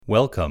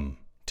Welcome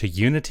to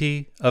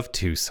Unity of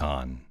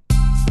Tucson.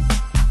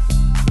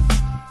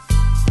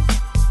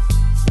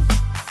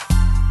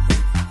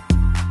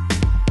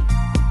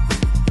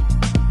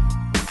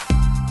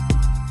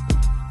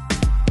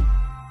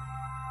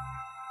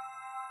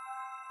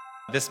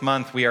 This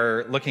month we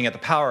are looking at the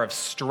power of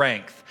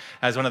strength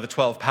as one of the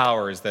 12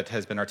 powers that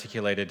has been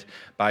articulated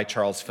by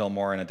Charles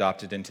Fillmore and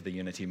adopted into the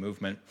Unity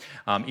movement.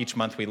 Each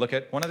month we look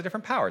at one of the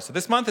different powers. So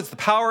this month it's the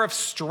power of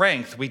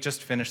strength. We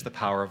just finished the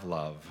power of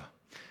love.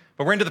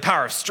 But we're into the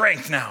power of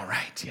strength now,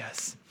 right?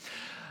 Yes.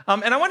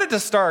 And I wanted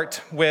to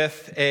start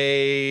with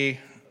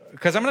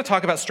because I'm going to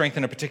talk about strength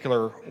in a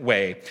particular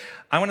way.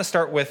 I want to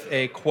start with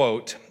a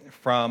quote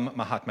from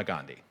Mahatma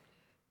Gandhi.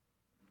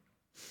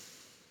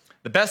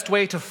 The best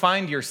way to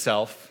find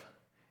yourself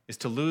is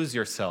to lose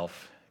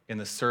yourself in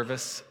the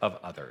service of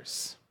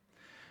others.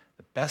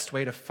 The best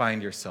way to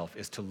find yourself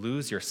is to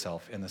lose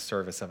yourself in the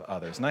service of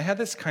others. And I had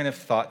this kind of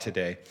thought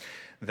today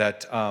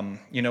that,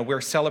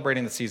 we're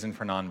celebrating the season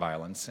for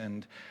nonviolence.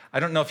 And I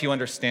don't know if you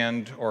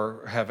understand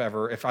or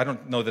if I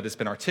don't know that it's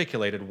been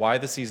articulated why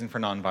the season for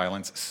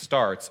nonviolence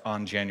starts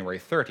on January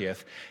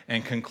 30th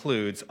and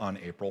concludes on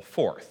April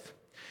 4th.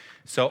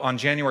 So on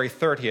January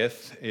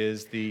 30th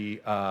is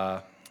the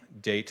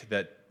date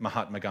that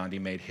Mahatma Gandhi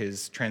made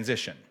his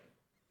transition.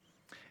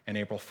 And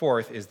April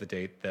 4th is the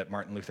date that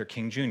Martin Luther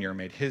King Jr.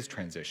 made his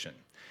transition.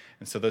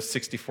 And so those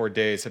 64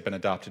 days have been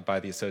adopted by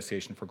the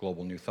Association for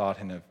Global New Thought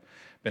and have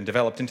been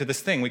developed into this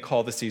thing we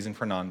call the Season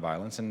for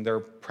Nonviolence. And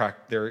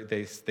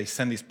they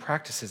send these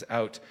practices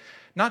out,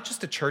 not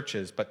just to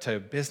churches, but to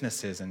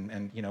businesses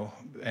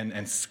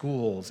and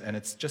schools. And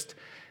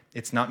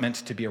it's not meant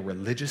to be a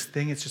religious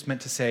thing. It's just meant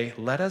to say,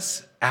 let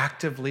us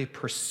actively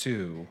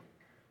pursue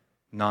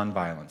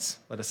nonviolence.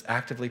 Let us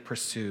actively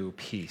pursue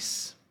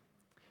peace.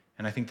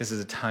 And I think this is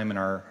a time in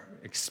our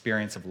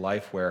experience of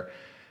life where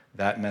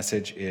that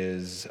message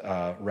is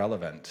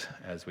relevant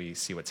as we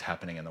see what's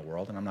happening in the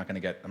world. And I'm not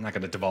going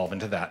to devolve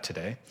into that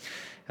today.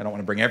 I don't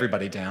want to bring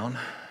everybody down.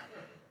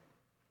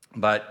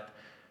 But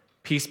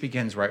peace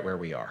begins right where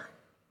we are.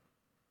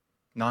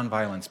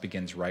 Nonviolence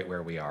begins right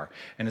where we are.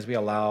 And as we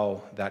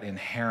allow that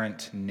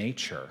inherent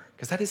nature,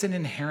 because that is an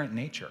inherent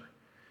nature,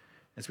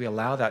 as we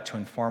allow that to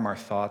inform our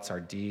thoughts, our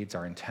deeds,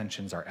 our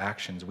intentions, our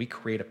actions, we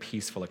create a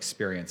peaceful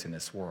experience in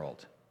this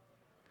world.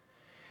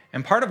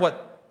 And part of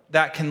what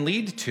that can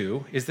lead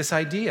to is this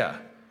idea,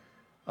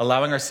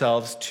 allowing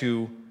ourselves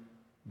to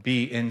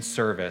be in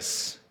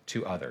service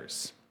to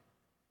others.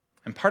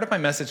 And part of my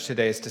message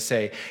today is to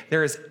say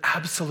there is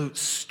absolute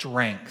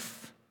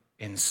strength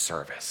in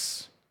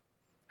service.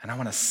 And I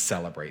want to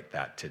celebrate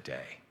that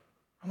today.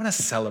 I want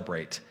to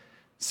celebrate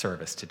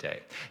service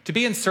today. To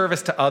be in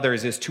service to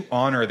others is to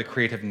honor the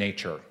creative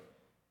nature.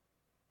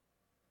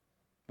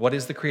 What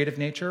is the creative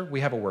nature? We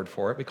have a word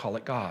for it. We call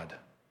it God.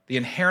 The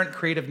inherent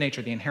creative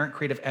nature, the inherent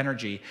creative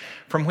energy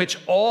from which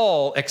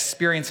all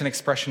experience and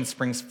expression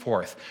springs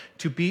forth.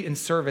 To be in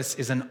service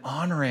is an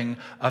honoring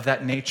of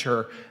that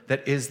nature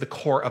that is the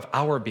core of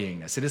our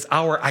beingness. It is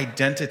our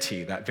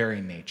identity, that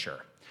very nature.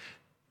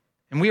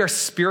 And we are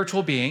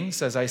spiritual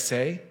beings, as I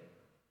say,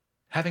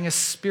 having a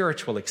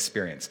spiritual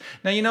experience.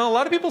 Now, a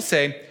lot of people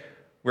say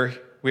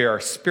we are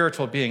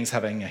spiritual beings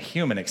having a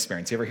human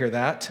experience. You ever hear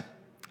that?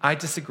 I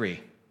disagree.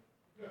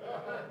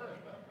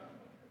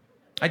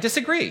 I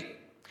disagree.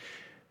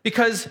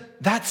 Because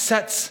that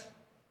sets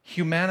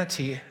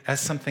humanity as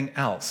something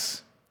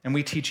else. And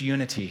we teach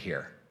unity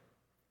here.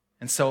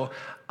 And so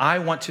I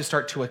want to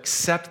start to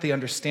accept the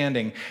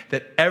understanding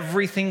that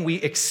everything we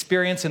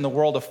experience in the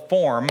world of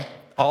form,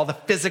 all the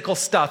physical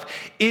stuff,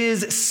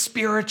 is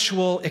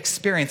spiritual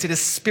experience. It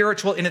is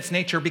spiritual in its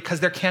nature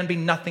because there can be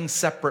nothing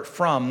separate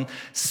from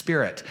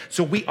spirit.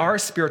 So we are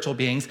spiritual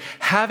beings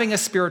having a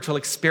spiritual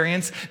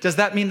experience. Does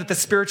that mean that the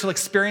spiritual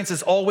experience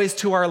is always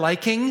to our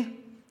liking?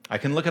 I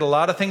can look at a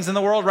lot of things in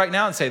the world right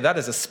now and say that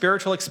is a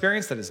spiritual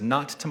experience that is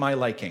not to my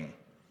liking.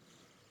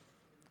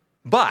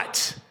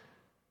 But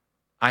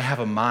I have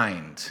a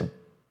mind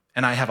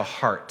and I have a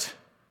heart.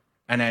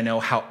 And I know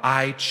how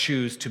I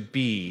choose to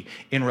be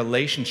in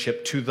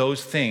relationship to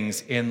those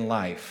things in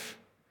life.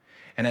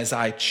 And as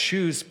I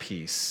choose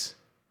peace,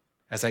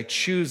 as I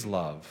choose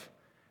love,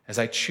 as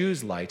I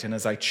choose light, and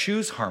as I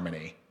choose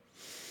harmony,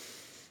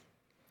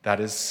 that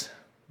is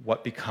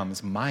what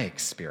becomes my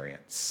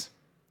experience.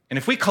 And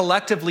if we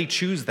collectively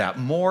choose that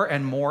more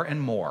and more and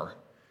more,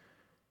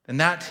 then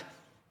that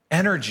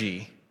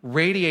energy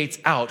radiates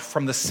out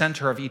from the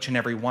center of each and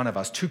every one of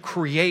us to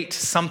create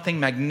something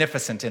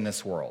magnificent in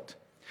this world.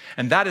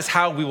 And that is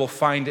how we will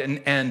find an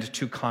end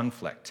to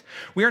conflict.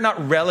 We are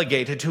not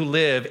relegated to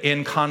live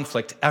in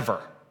conflict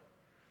ever.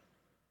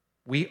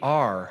 We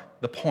are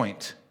the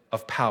point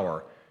of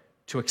power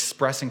to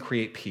express and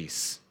create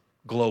peace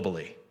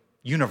globally,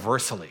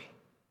 universally.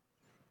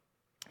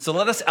 So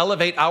let us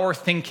elevate our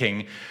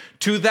thinking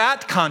to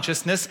that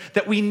consciousness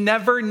that we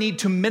never need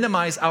to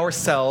minimize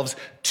ourselves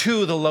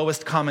to the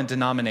lowest common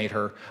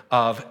denominator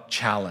of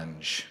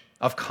challenge,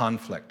 of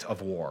conflict,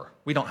 of war.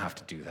 We don't have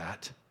to do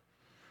that.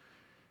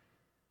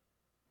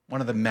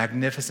 One of the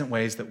magnificent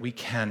ways that we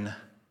can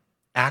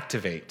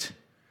activate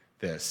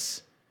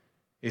this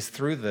is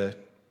through the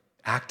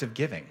act of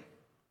giving.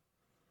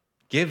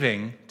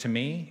 Giving, to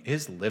me,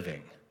 is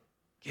living.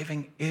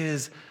 Giving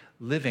is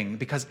living,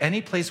 because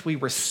any place we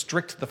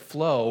restrict the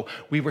flow,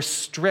 we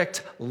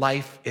restrict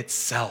life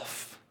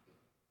itself.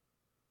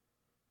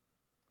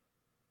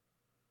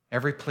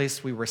 Every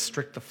place we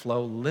restrict the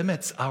flow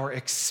limits our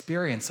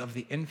experience of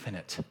the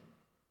infinite.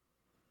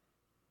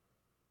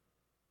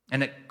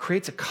 And it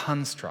creates a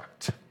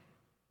construct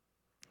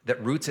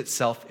that roots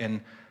itself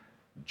in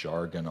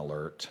jargon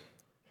alert.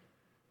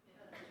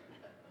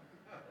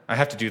 I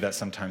have to do that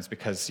sometimes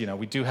because,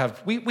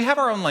 we have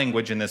our own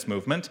language in this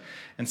movement,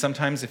 and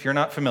sometimes if you're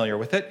not familiar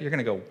with it, you're going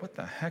to go, what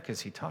the heck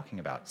is he talking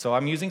about? So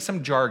I'm using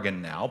some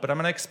jargon now, but I'm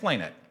going to explain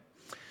it.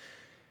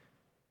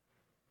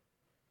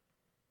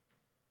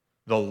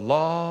 The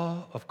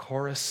law of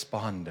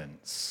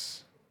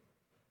correspondence.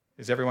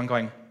 Is everyone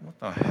going, what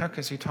the heck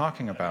is he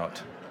talking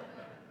about?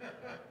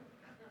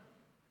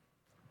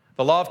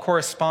 The law of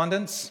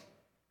correspondence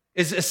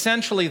is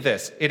essentially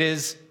this. It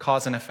is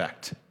cause and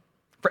effect.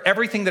 For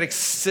everything that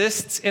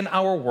exists in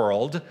our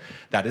world,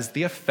 that is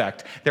the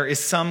effect, there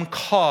is some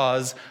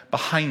cause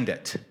behind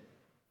it.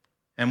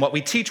 And what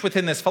we teach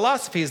within this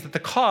philosophy is that the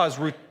cause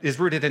is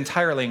rooted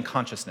entirely in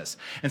consciousness.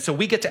 And so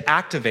we get to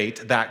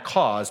activate that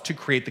cause to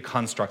create the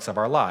constructs of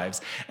our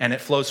lives. And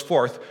it flows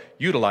forth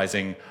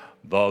utilizing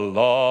the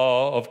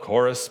law of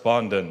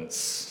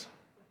correspondence.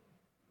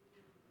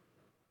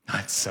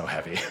 It's so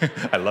heavy.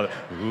 I love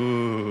it.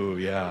 Ooh,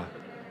 yeah.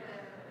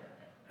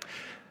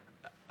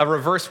 A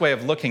reverse way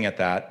of looking at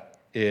that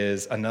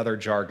is another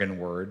jargon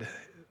word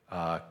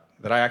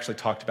that I actually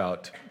talked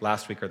about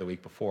last week or the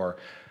week before,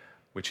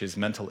 which is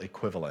mental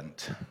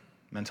equivalent.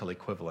 Mental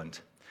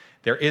equivalent.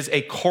 There is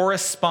a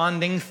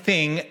corresponding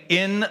thing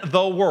in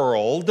the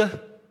world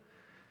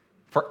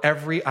for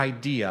every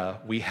idea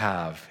we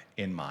have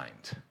in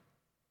mind.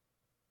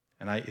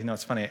 And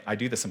it's funny, I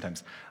do this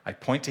sometimes. I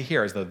point to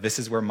here as though this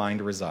is where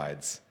mind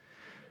resides.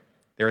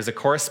 There is a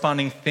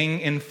corresponding thing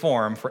in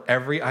form for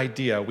every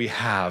idea we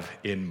have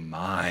in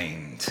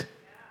mind.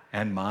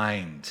 And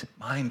mind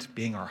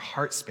being our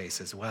heart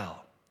space as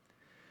well.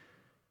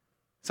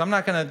 So I'm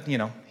not going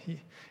to,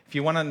 if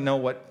you want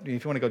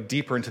to go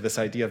deeper into this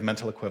idea of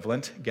mental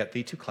equivalent, get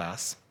thee to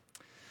class.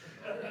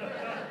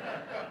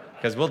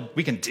 Because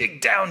we can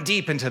dig down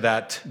deep into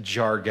that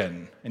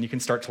jargon and you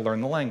can start to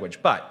learn the language.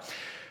 But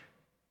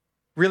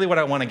really what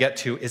I want to get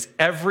to is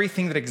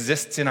everything that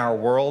exists in our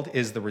world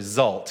is the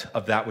result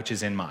of that which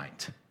is in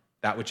mind.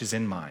 That which is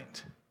in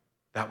mind.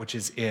 That which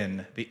is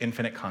in the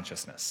infinite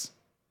consciousness.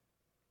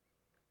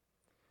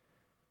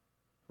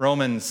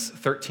 Romans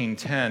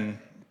 13:10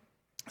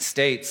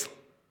 states,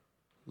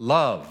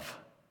 love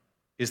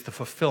is the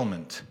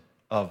fulfillment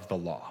of the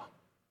law.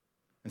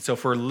 And so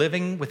if we're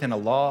living within a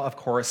law of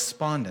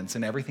correspondence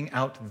and everything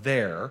out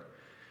there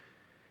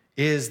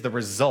is the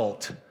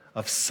result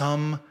of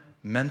some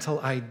mental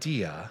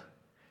idea,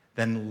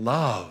 then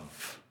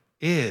love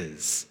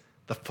is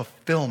the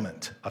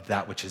fulfillment of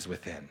that which is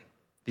within.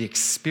 The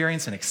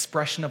experience and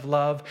expression of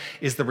love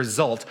is the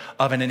result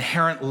of an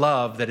inherent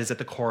love that is at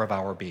the core of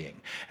our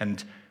being.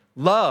 And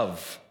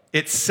love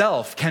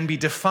itself can be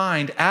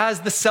defined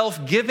as the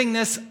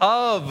self-givingness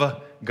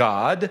of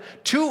God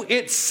to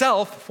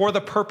itself for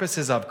the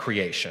purposes of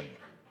creation.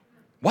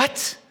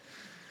 What?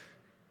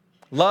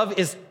 Love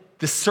is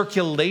the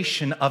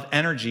circulation of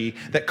energy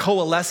that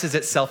coalesces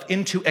itself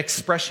into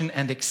expression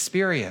and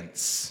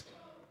experience.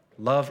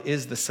 Love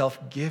is the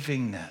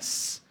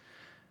self-givingness,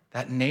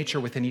 that nature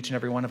within each and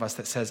every one of us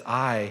that says,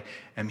 I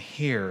am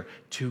here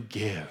to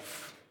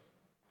give.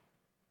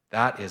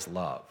 That is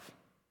love.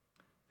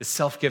 The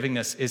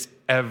self-givingness is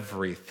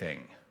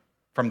everything,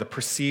 from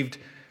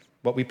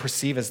what we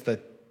perceive as the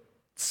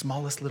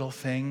smallest little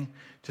thing,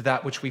 to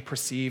that which we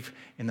perceive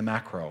in the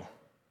macro,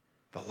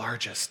 the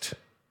largest.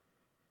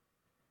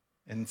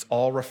 And it's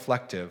all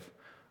reflective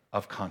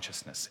of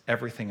consciousness,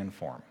 everything in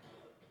form.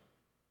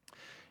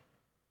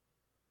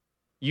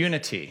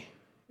 Unity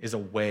is a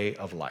way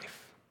of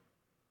life.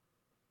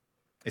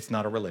 It's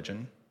not a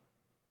religion.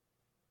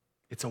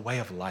 It's a way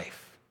of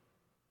life.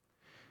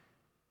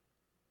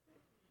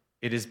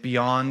 It is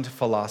beyond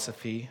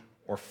philosophy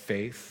or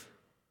faith.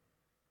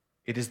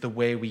 It is the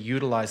way we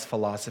utilize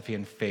philosophy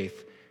and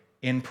faith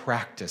in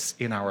practice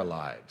in our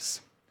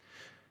lives.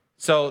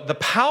 So the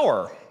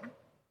power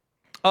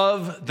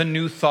of the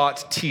New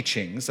Thought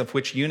teachings, of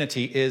which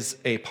unity is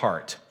a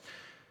part,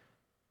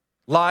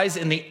 lies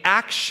in the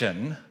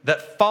action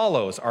that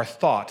follows our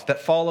thought, that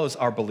follows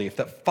our belief,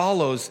 that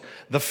follows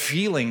the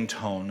feeling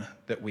tone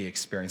that we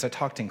experience. I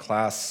talked in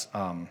class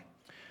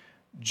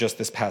just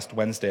this past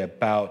Wednesday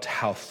about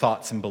how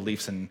thoughts and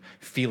beliefs and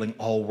feeling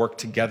all work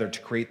together to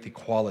create the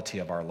quality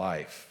of our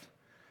life.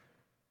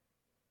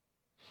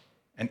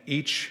 And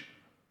each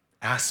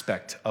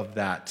aspect of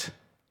that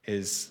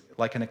is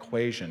like an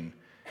equation,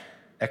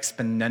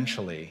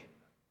 exponentially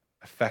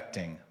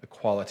affecting the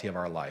quality of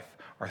our life.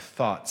 Our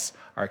thoughts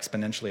are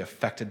exponentially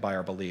affected by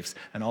our beliefs,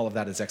 and all of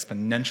that is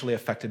exponentially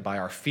affected by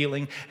our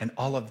feeling, and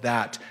all of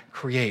that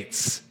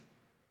creates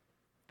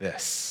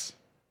this.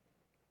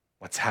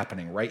 What's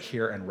happening right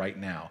here and right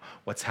now.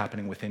 What's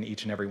happening within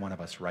each and every one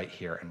of us right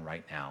here and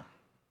right now.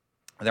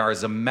 There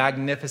is a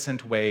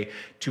magnificent way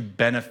to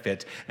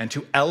benefit and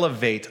to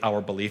elevate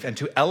our belief and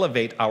to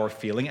elevate our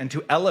feeling and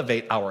to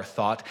elevate our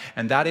thought,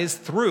 and that is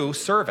through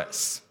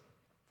service.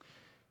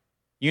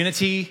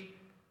 Unity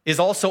is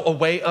also a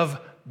way of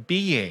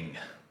being.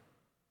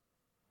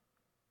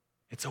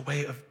 It's a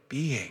way of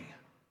being.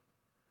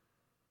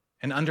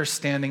 An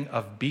understanding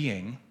of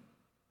being.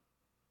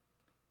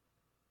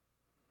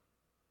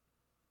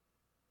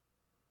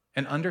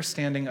 An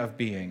understanding of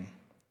being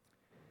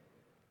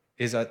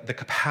is the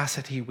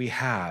capacity we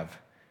have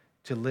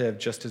to live,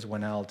 just as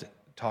Winnell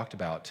talked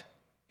about,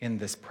 in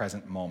this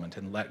present moment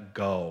and let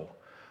go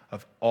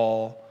of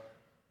all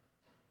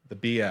the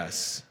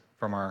BS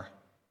from our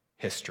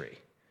history,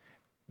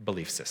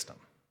 belief system.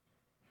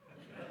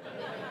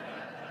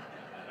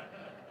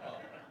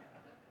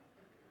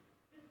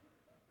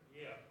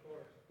 Yeah, of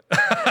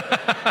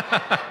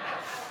course.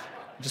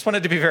 Just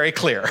wanted to be very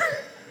clear.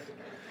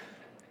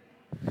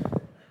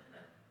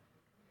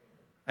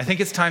 I think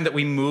it's time that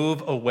we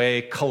move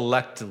away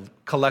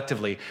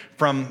collectively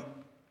from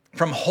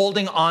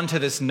holding on to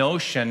this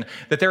notion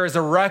that there is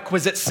a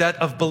requisite set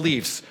of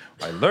beliefs.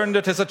 I learned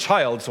it as a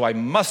child, so I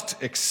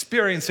must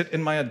experience it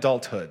in my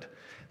adulthood.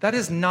 That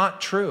is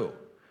not true.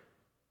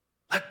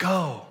 Let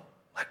go,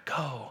 let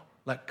go,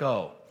 let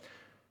go.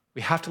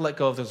 We have to let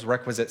go of those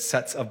requisite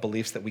sets of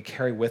beliefs that we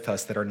carry with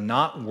us that are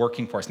not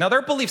working for us. Now, there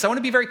are beliefs, I want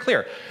to be very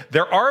clear.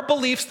 There are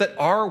beliefs that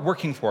are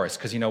working for us,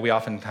 because, we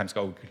oftentimes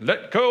go,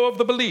 let go of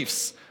the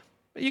beliefs.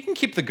 But you can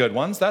keep the good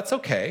ones, that's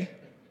okay.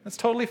 That's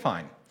totally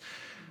fine.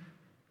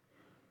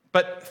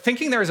 But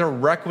thinking there is a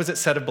requisite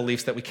set of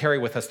beliefs that we carry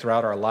with us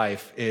throughout our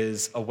life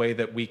is a way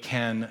that we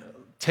can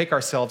take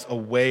ourselves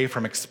away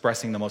from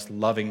expressing the most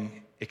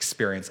loving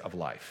experience of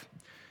life,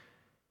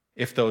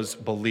 if those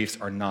beliefs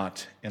are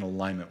not in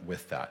alignment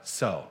with that.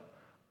 So,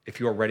 if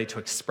you are ready to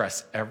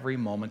express every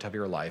moment of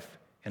your life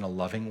in a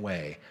loving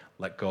way,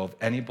 let go of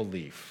any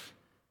belief.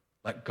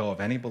 Let go of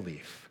any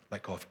belief.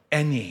 Let go of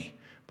any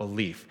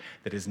belief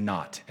that is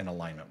not in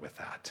alignment with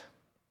that.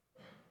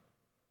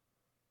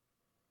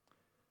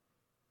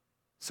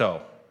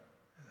 So,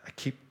 I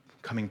keep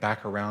coming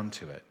back around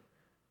to it.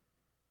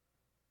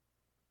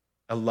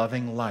 A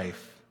loving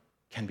life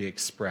can be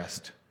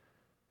expressed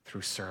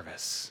through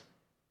service.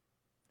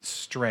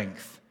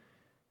 Strength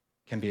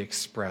can be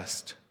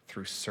expressed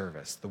through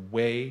service. The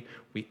way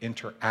we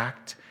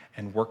interact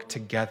and work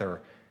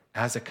together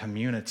as a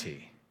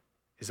community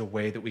is a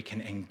way that we can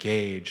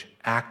engage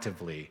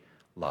actively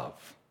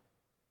love.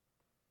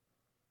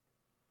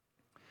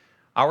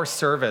 Our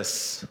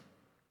service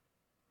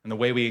and the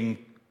way we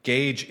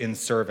engage in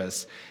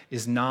service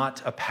is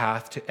not a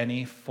path to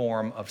any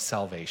form of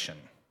salvation.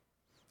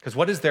 Because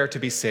what is there to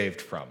be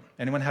saved from?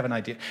 Anyone have an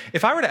idea?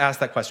 If I were to ask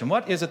that question,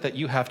 what is it that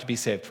you have to be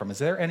saved from? Is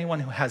there anyone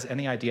who has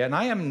any idea?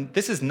 And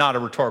this is not a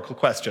rhetorical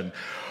question.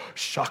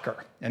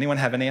 Shocker. Anyone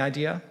have any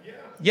idea?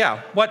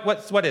 Yeah.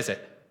 What is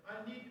it?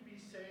 I need to be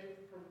saved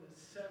from the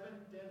 7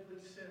 deadly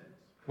sins.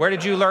 Where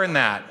did you learn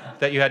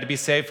that you had to be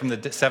saved from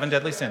the 7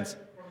 deadly sins?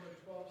 From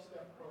the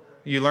 12-step program.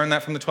 You learned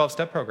that from the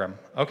 12-step program.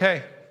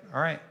 Okay. All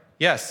right.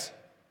 Yes.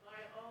 My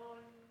own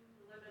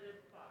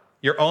limited thoughts.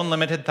 Your own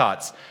limited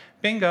thoughts.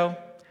 Bingo.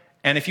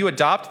 And if you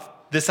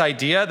adopt this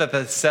idea that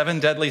the 7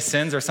 deadly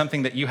sins are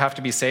something that you have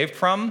to be saved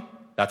from,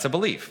 that's a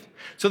belief.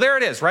 So there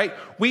it is, right?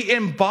 We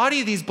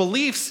embody these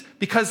beliefs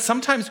because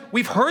sometimes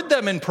we've heard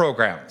them in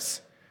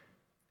programs.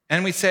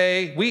 And we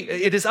say,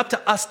 it is up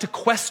to us to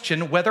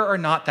question whether or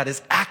not that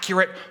is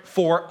accurate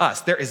for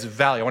us. There is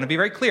value. I want to be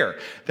very clear.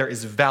 There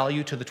is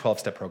value to the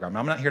 12-step program.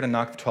 I'm not here to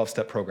knock the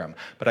 12-step program,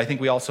 but I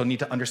think we also need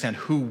to understand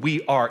who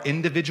we are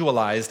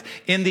individualized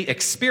in the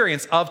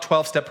experience of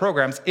 12-step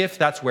programs if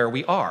that's where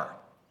we are.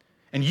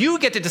 And you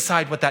get to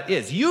decide what that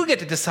is. You get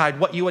to decide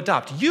what you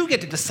adopt. You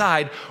get to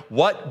decide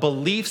what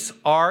beliefs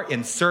are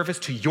in service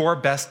to your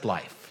best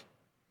life.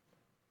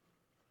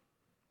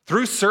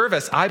 Through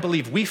service, I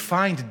believe we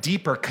find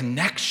deeper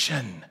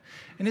connection.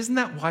 And isn't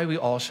that why we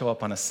all show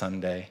up on a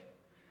Sunday?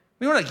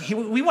 We want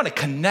to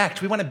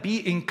connect. We want to be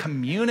in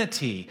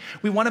community.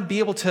 We want to be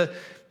able to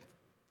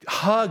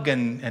hug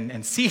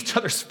and see each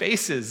other's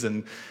faces.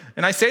 And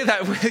I say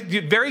that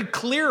very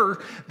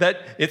clear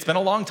that it's been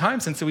a long time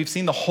since we've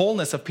seen the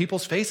wholeness of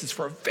people's faces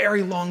for a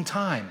very long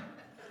time.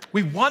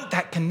 We want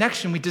that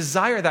connection. We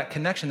desire that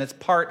connection that's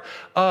part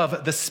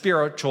of the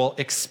spiritual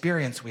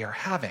experience we are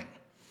having.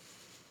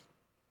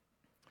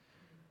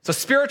 So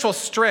spiritual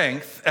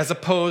strength as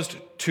opposed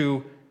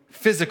to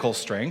physical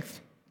strength,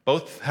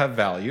 both have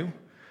value.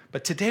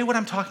 But today what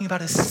I'm talking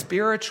about is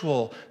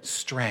spiritual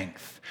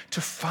strength, to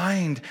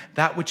find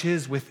that which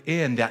is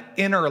within, that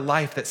inner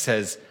life that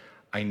says,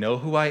 I know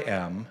who I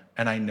am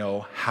and I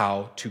know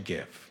how to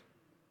give.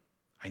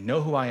 I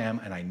know who I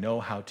am and I know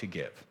how to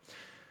give.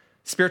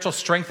 Spiritual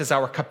strength is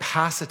our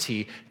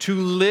capacity to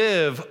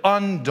live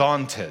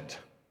undaunted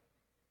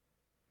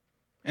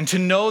and to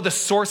know the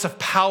source of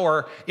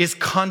power is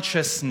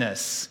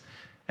consciousness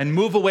and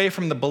move away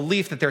from the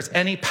belief that there's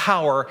any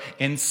power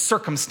in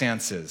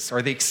circumstances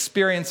or the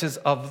experiences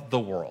of the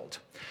world.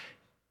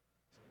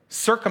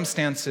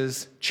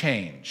 Circumstances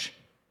change.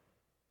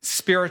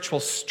 Spiritual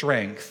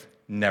strength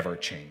never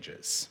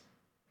changes.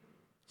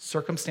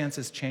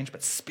 Circumstances change,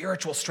 but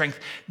spiritual strength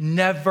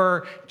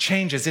never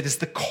changes. It is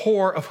the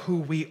core of who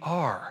we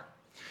are.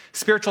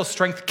 Spiritual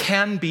strength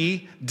can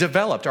be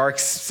developed, our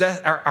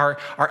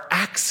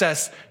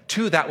access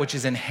to that which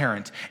is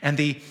inherent, and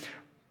the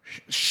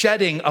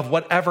shedding of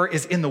whatever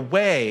is in the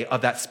way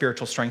of that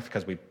spiritual strength,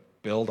 because we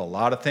build a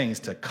lot of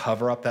things to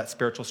cover up that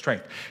spiritual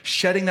strength.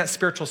 Shedding that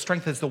spiritual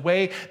strength is the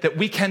way that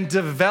we can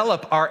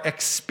develop our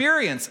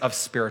experience of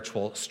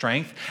spiritual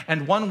strength,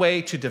 and one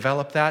way to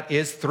develop that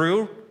is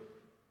through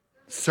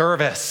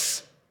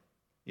service.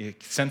 You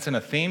sensing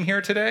a theme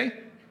here today?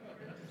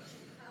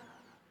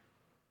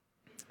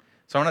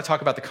 So I want to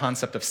talk about the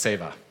concept of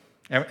seva.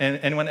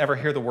 Anyone ever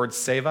hear the word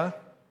seva?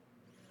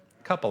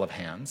 A couple of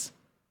hands.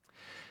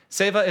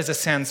 Seva is a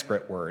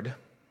Sanskrit word,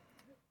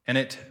 and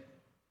it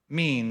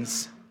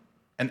means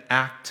an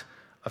act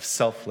of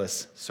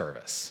selfless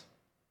service.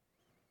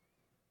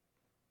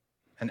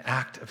 An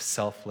act of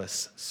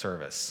selfless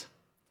service.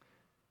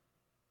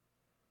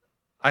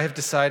 I have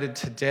decided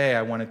today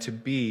I want it to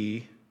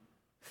be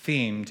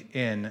themed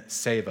in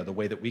seva, the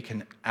way that we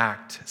can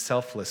act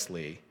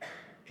selflessly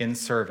in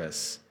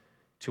service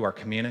to our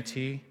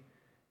community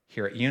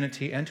here at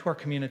Unity and to our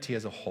community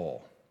as a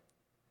whole.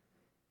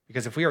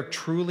 Because if we are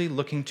truly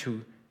looking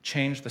to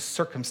change the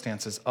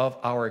circumstances of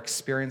our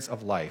experience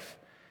of life,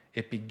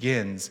 it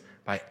begins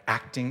by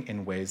acting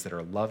in ways that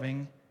are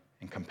loving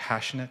and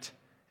compassionate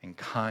and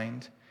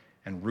kind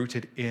and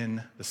rooted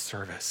in the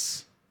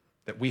service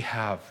that we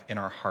have in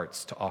our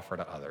hearts to offer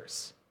to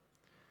others.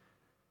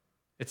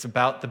 It's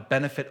about the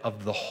benefit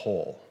of the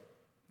whole,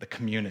 the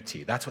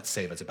community. That's what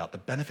seva is about, the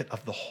benefit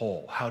of the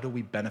whole. How do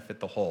we benefit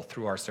the whole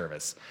through our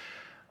service?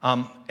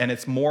 And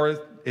it's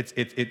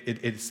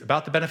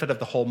about the benefit of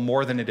the whole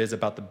more than it is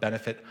about the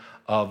benefit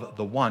of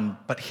the one.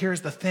 But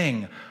here's the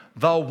thing,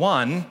 the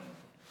one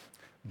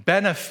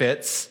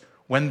benefits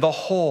when the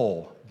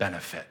whole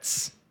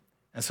benefits.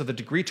 And so the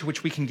degree to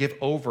which we can give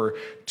over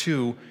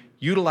to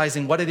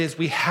utilizing what it is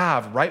we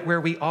have right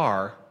where we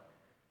are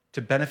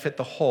to benefit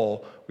the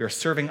whole, we are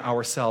serving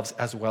ourselves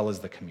as well as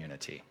the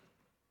community.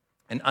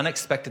 An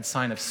unexpected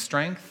sign of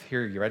strength,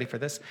 here, you ready for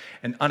this?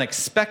 An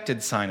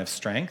unexpected sign of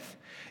strength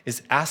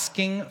is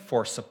asking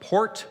for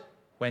support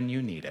when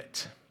you need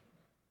it.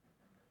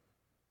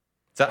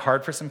 Is that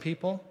hard for some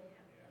people?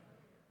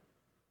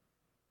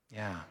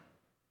 Yeah.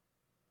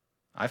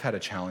 I've had a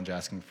challenge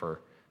asking for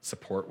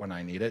support when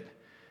I need it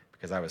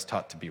because I was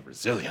taught to be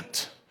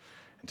resilient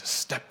and to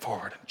step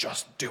forward and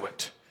just do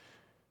it,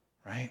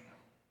 right?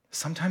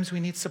 Sometimes we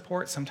need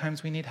support,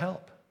 sometimes we need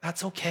help.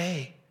 That's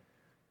okay.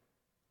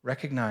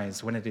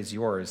 Recognize when it is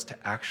yours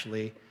to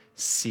actually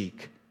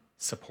seek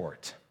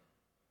support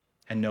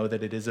and know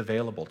that it is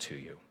available to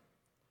you.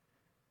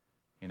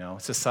 You know,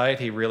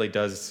 society really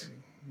does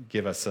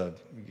give us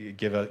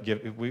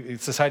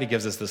society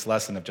gives us this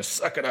lesson of just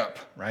suck it up,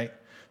 right?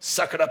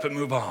 Suck it up and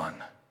move on.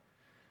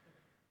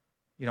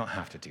 You don't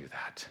have to do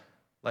that.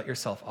 Let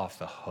yourself off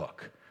the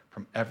hook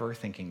from ever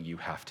thinking you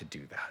have to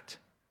do that.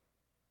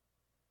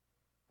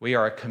 We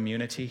are a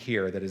community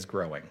here that is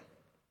growing.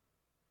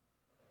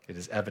 It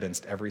is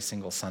evidenced every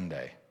single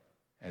Sunday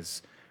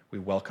as we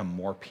welcome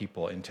more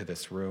people into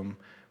this room,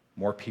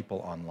 more people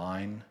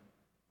online,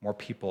 more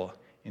people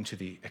into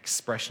the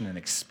expression and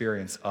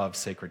experience of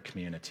sacred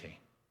community.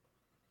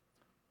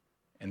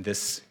 And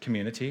this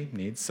community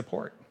needs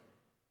support.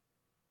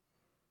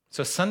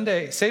 So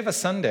Seva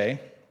Sunday,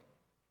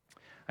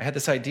 I had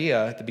this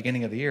idea at the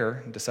beginning of the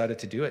year and decided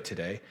to do it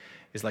today,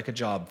 is like a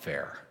job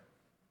fair.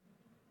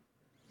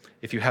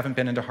 If you haven't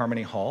been into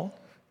Harmony Hall,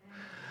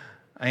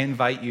 I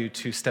invite you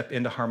to step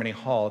into Harmony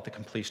Hall at the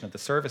completion of the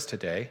service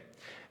today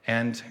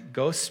and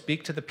go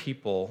speak to the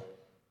people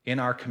in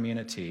our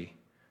community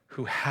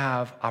who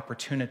have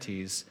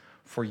opportunities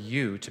for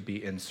you to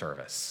be in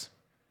service.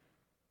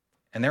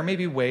 And there may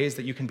be ways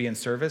that you can be in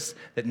service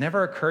that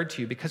never occurred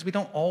to you because we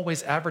don't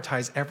always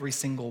advertise every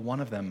single one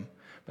of them.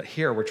 But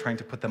here we're trying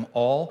to put them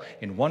all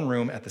in one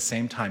room at the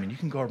same time. And you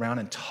can go around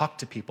and talk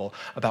to people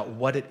about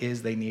what it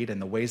is they need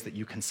and the ways that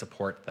you can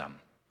support them.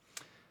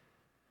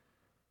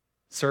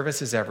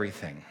 Service is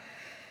everything.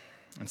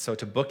 And so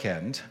to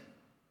bookend,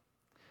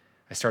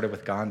 I started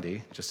with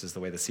Gandhi, just as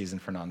the way the season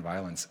for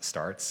nonviolence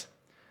starts.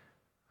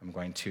 I'm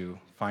going to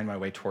find my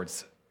way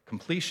towards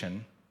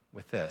completion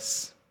with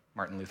this,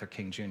 Martin Luther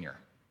King Jr.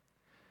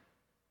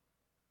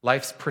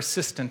 Life's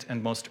persistent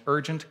and most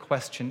urgent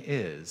question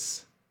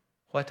is,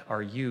 what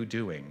are you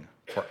doing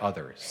for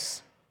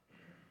others?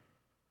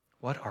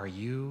 What are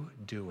you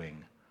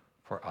doing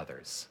for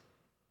others?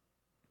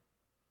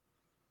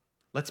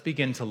 Let's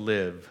begin to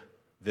live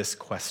this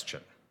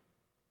question.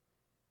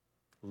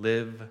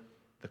 Live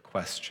the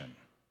question.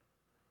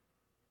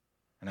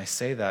 And I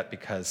say that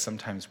because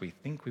sometimes we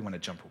think we want to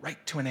jump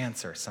right to an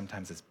answer.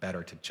 Sometimes it's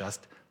better to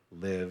just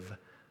live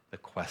the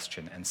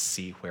question and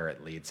see where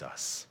it leads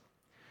us.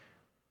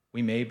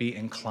 We may be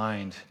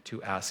inclined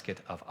to ask it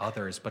of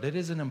others, but it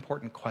is an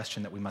important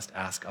question that we must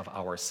ask of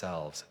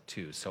ourselves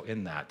too. So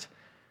in that,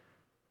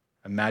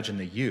 imagine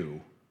the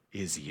you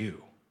is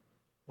you.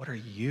 What are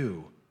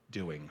you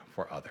doing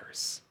for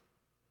others?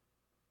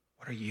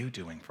 What are you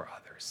doing for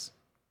others?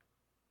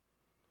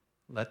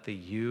 Let the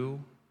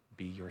you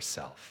be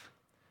yourself.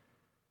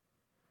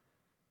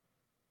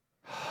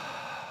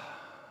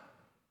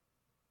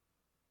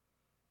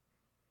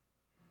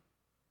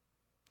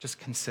 Just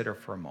consider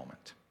for a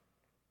moment.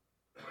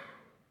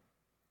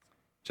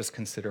 Just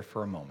consider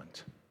for a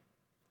moment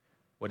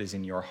what is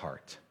in your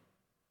heart,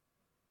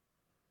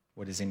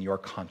 what is in your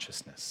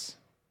consciousness,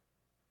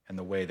 and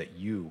the way that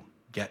you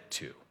get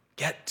to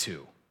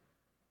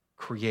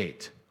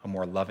create a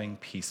more loving,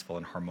 peaceful,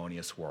 and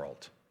harmonious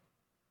world.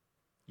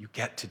 You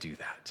get to do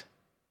that.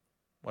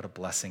 What a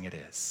blessing it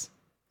is.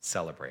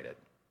 Celebrate it.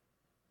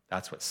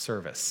 That's what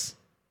service,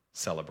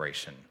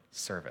 celebration,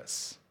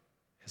 service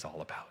is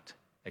all about.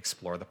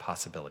 Explore the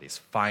possibilities.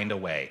 Find a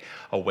way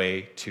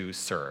to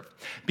serve.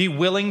 Be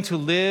willing to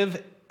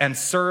live and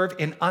serve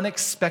in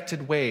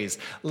unexpected ways.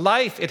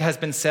 Life, it has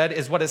been said,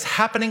 is what is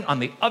happening on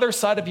the other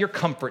side of your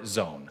comfort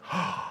zone.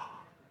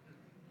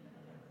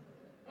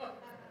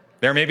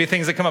 There may be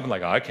things that come up and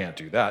like, oh, I can't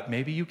do that.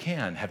 Maybe you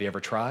can. Have you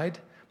ever tried?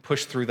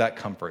 Push through that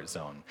comfort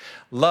zone.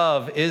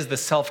 Love is the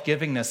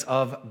self-givingness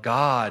of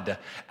God.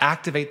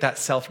 Activate that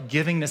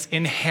self-givingness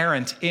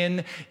inherent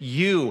in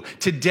you.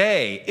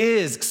 Today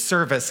is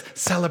service,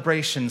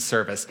 celebration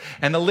service.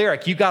 And the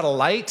lyric, you got a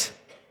light,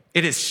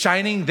 it is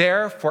shining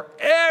there for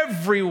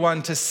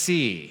everyone to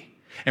see.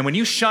 And when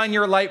you shine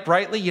your light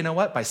brightly, you know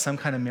what? By some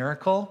kind of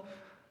miracle,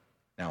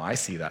 now I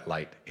see that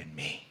light in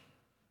me.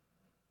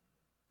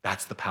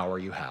 That's the power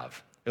you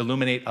have.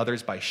 Illuminate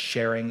others by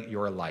sharing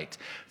your light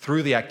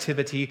through the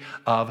activity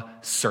of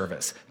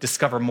service.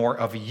 Discover more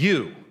of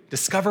you.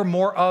 Discover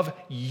more of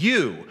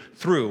you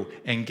through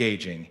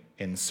engaging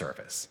in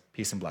service.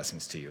 Peace and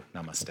blessings to you.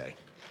 Namaste.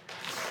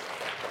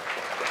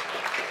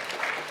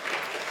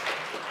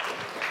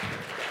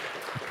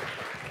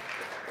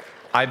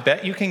 I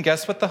bet you can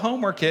guess what the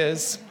homework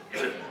is.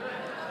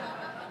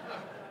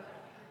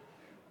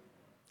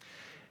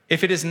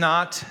 If it is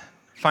not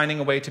finding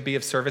a way to be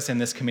of service in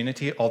this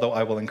community, although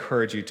I will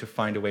encourage you to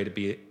find a way to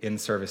be in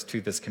service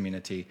to this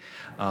community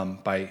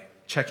by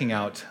checking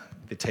out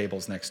the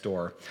tables next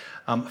door.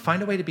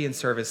 Find a way to be in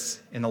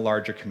service in the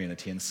larger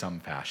community in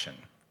some fashion.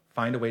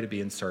 Find a way to be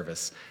in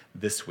service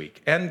this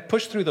week and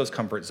push through those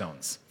comfort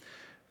zones.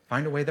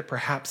 Find a way that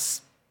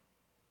perhaps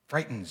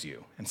frightens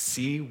you and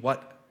see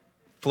what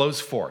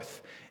flows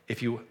forth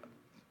if you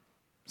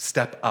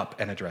step up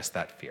and address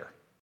that fear.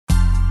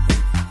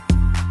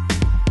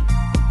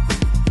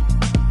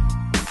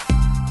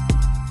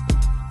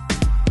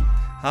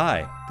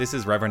 Hi, this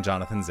is Reverend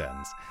Jonathan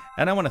Zenz,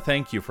 and I want to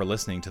thank you for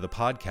listening to the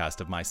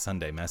podcast of my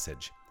Sunday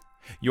message.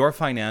 Your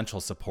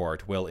financial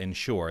support will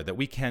ensure that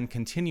we can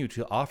continue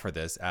to offer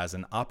this as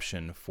an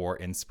option for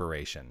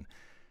inspiration.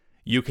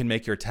 You can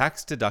make your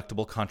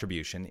tax-deductible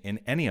contribution in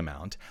any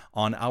amount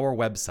on our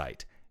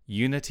website,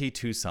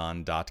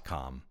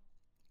 unitytucson.com.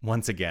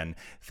 Once again,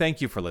 thank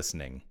you for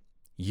listening.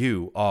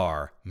 You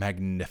are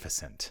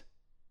magnificent.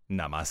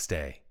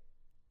 Namaste.